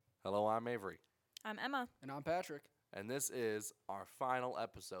Hello, I'm Avery, I'm Emma. And I'm Patrick. and this is our final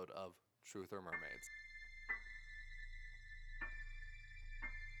episode of Truth or Mermaids.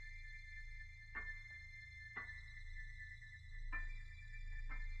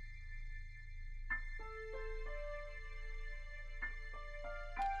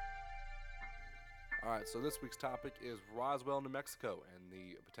 All right, so this week's topic is Roswell, New Mexico, and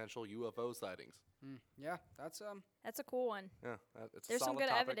the potential UFO sightings. Yeah, that's That's a cool one. Yeah, it's There's a some solid good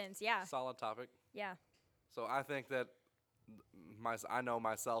topic. evidence, yeah. Solid topic. Yeah. So I think that I know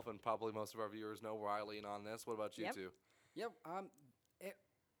myself, and probably most of our viewers know where I lean on this. What about you Yep. two? yep.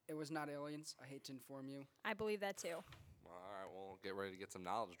 It was not aliens. I hate to inform you. I believe that too. All right, well, get ready to get some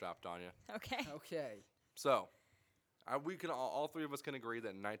knowledge dropped on you. Okay. Okay. So, we can all three of us can agree that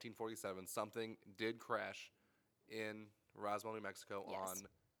in 1947 something did crash in Roswell, New Mexico, Yes. on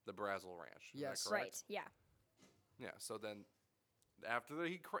the Brazel Ranch. Is Yes. that correct? Right. Yeah. Yeah. So then, after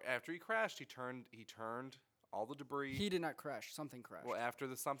he crashed, he turned all the debris. He did not crash. Something crashed. Well, after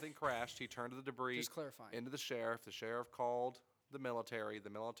the something crashed, he turned the debris Just clarifying. into the sheriff. The sheriff called the military. The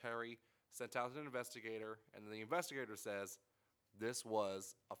military sent out an investigator, and the investigator says this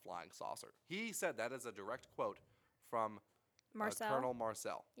was a flying saucer. He said that as a direct quote from Marcel. Colonel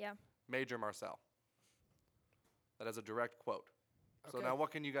Marcel, Yeah. Major Marcel. That is a direct quote. So Okay. now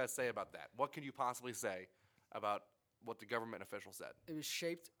what can you guys say about that? What can you possibly say about what the government official said? It was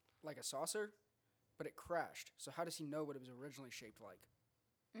shaped like a saucer, but it crashed. So how does he know what it was originally shaped like?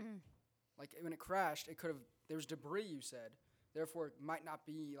 Like when it crashed, it could have. There was debris. You said. Therefore, it might not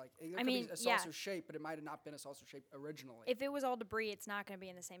be like. It could mean, be a yeah. saucer shape, but it might have not been a saucer shape originally. If it was all debris, it's not going to be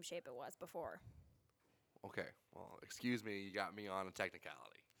in the same shape it was before. Okay, well, excuse me, you got me on a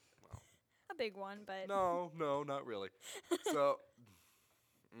technicality. A big one, but No, not really. So,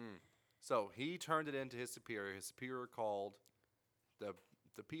 so he turned it into his superior. His superior called the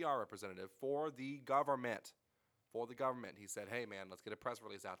PR representative for the government. For the government, he said, "Hey, man, let's get a press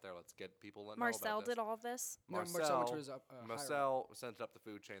release out there. Let's get people to know Marcel about this." did all of this. No, Marcel went to his, higher Marcel sent it up the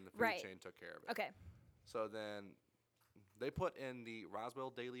food chain. The food Right. chain took care of it. Okay. So then, they put in the Roswell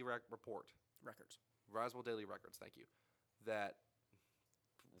Daily Report. records. Roswell Daily Records, thank you, that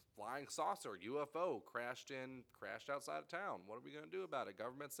flying saucer, UFO, crashed outside of town. What are we going to do about it?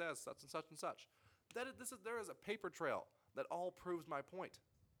 Government says such and such and such. There is a paper trail that all proves my point.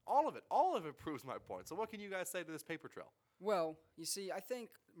 All of it proves my point. So what can you guys say to this paper trail? Well, you see, I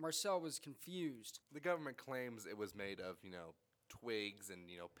think Marcel was confused. The government claims it was made of, twigs and,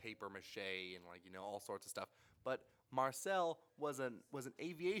 paper mache and all sorts of stuff. But Marcel was an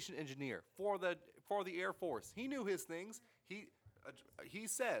aviation engineer for the Air Force. He knew his things. He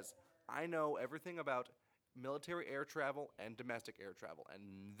says, "I know everything about military air travel and domestic air travel,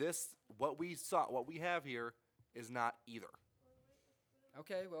 and what we have here is not either."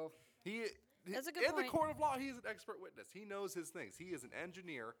 Okay, well, That's a good in point. the court of law, he's an expert witness. He knows his things. He is an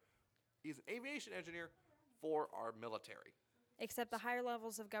engineer. He's an aviation engineer for our military. Except the higher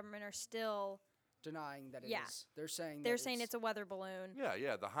levels of government are still. denying that it is. Yeah. They're saying They're saying it's a weather balloon.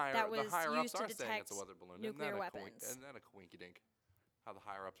 Yeah. The higher That was ups used to are saying it's a detect weather balloon. nuclear Isn't that weapons. Isn't that a coinky dink? How the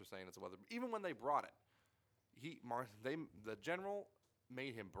higher ups are saying it's a weather. Even when they brought it, the general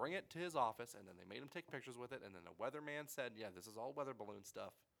made him bring it to his office, and then they made him take pictures with it, and then the weatherman said, "Yeah, this is all weather balloon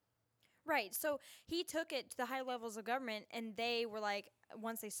stuff." Right. So he took it to the high levels of government, and they were like,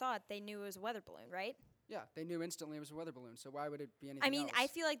 once they saw it, they knew it was a weather balloon, right? Yeah, they knew instantly it was a weather balloon. So why would it be anything I mean, else? I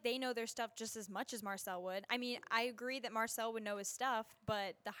feel like they know their stuff just as much as Marcel would. I mean, I agree that Marcel would know his stuff,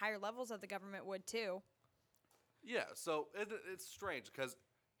 but the higher levels of the government would too. Yeah, so it's strange because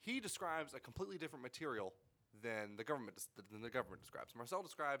he describes a completely different material than the government describes. Marcel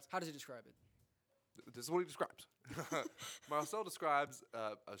describes. How does he describe it? This is what he describes. Marcel describes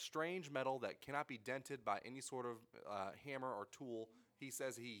a strange metal that cannot be dented by any sort of hammer or tool. He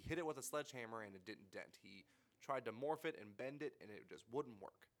says he hit it with a sledgehammer and it didn't dent. He tried to morph it and bend it and it just wouldn't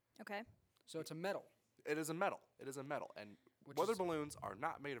work. Okay. So it's a metal. It is a metal. And Which weather is- balloons are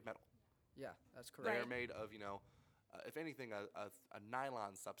not made of metal. Yeah, that's They correct. are made of, if anything, a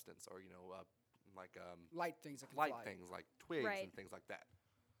nylon substance or, like Light things that can light fly. things like twigs Right. and things like that.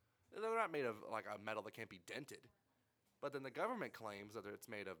 They're not made of like a metal that can't be dented. But then the government claims that it's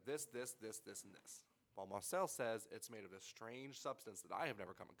made of this, and this. While Marcel says it's made of a strange substance that I have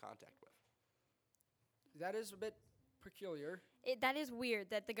never come in contact with. That is a bit peculiar. That is weird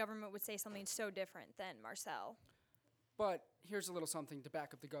that the government would say something so different than Marcel. But here's a little something to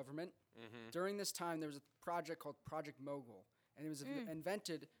back up the government. During this time, there was a project called Project Mogul, and it was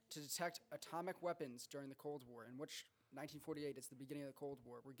invented to detect atomic weapons during the Cold War, in which 1948 is the beginning of the Cold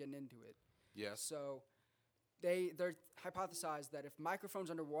War. We're getting into it. Yes. So They're hypothesized that if microphones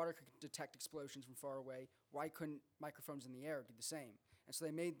underwater could detect explosions from far away, why couldn't microphones in the air do the same? And so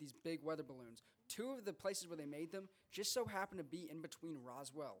they made these big weather balloons. Two of the places where they made them just so happened to be in between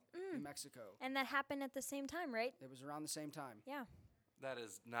Roswell, New Mexico. And that happened at the same time, right? It was around the same time. Yeah. That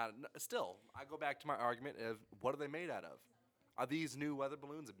is not. Still, I go back to my argument of what are they made out of? Are these new weather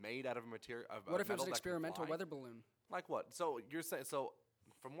balloons made out of a material? What if it was an experimental weather balloon? Like what? So you're saying so.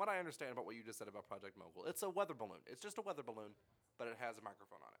 From what I understand about what you just said about Project Mogul, it's a weather balloon. It's just a weather balloon, but it has a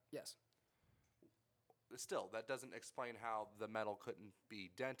microphone on it. Yes. Still, that doesn't explain how the metal couldn't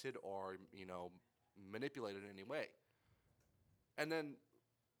be dented or manipulated in any way. And then,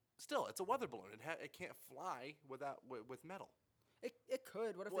 still, it's a weather balloon. It can't fly with metal. It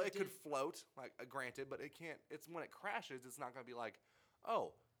could. What if Well, they it could did- float, like granted, but it can't. It's when it crashes, it's not going to be like,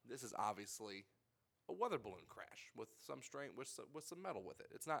 oh, this is obviously a weather balloon crash with some some metal with it.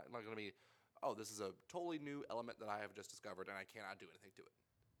 It's not like going to be, oh, this is a totally new element that I have just discovered and I cannot do anything to it.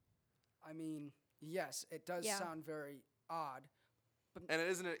 I mean, yes, it does Yeah. sound very odd. And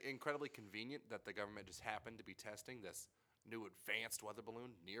isn't it incredibly convenient that the government just happened to be testing this new advanced weather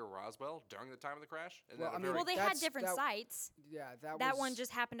balloon near Roswell during the time of the crash? Isn't Well, that a I mean, very- Well, they had That's- different that- sites. Yeah, That was, one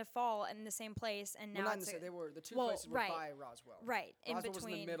just happened to fall in the same place, and now well, not it's in the, they were the two well, places were right. by Roswell. right in Roswell was in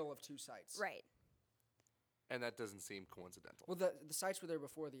between. the middle of two sites. Right. and that doesn't seem coincidental. Well, the sites were there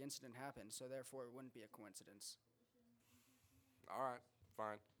before the incident happened, so therefore it wouldn't be a coincidence. All right,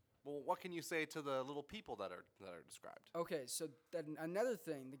 fine. Well, what can you say to the little people that are described? Okay, so then another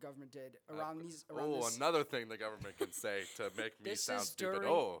thing the government did around this. Another thing the government can say to make me This sound is stupid.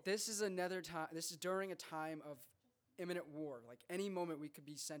 during. This is another time. This is during a time of imminent war. Like any moment, we could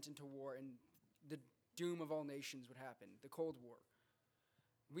be sent into war, and the doom of all nations would happen. The Cold War.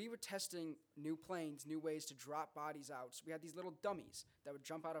 We were testing new planes, new ways to drop bodies out. So we had these little dummies that would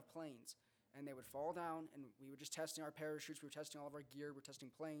jump out of planes, and they would fall down, and we were just testing our parachutes. We were testing all of our gear. We were testing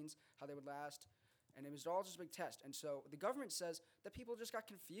planes, how they would last. And it was all just a big test. And so the government says that people just got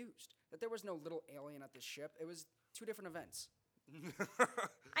confused, that there was no little alien at this ship. It was two different events.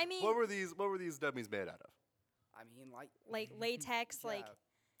 I mean, What were these dummies made out of? I mean, like latex, like yeah,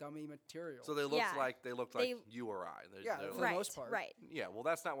 dummy material. So they looked Yeah. like They- you or I. Yeah, they're for like- the most part. right. yeah. Well,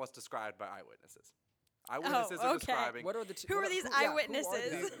 that's not what's described by eyewitnesses. Eyewitnesses are okay. describing What are the two? Who are these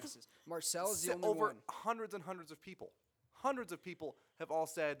eyewitnesses? eyewitnesses? Marcel is the only over one. hundreds and hundreds of people. Hundreds of people have all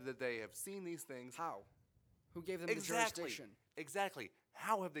said that they have seen these things. How? Who gave them the Exactly. jurisdiction? Exactly.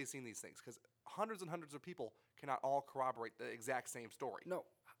 How have they seen these things? Because hundreds and hundreds of people cannot all corroborate the exact same story. No,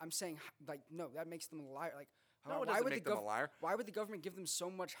 I'm saying no. That makes them a liar. Like, No, it why doesn't would make the them a liar. Why would the government give them so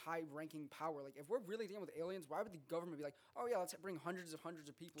much high-ranking power? Like, if we're really dealing with aliens, why would the government be like, oh yeah, let's bring hundreds of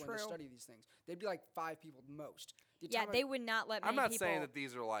people in to True. study these things? They'd be like 5 people most. The Yeah, atomic- they would not let many I'm not people. saying that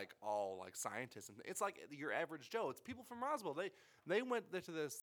these are like all like scientists. And it's like your average Joe. It's people from Roswell. They went to this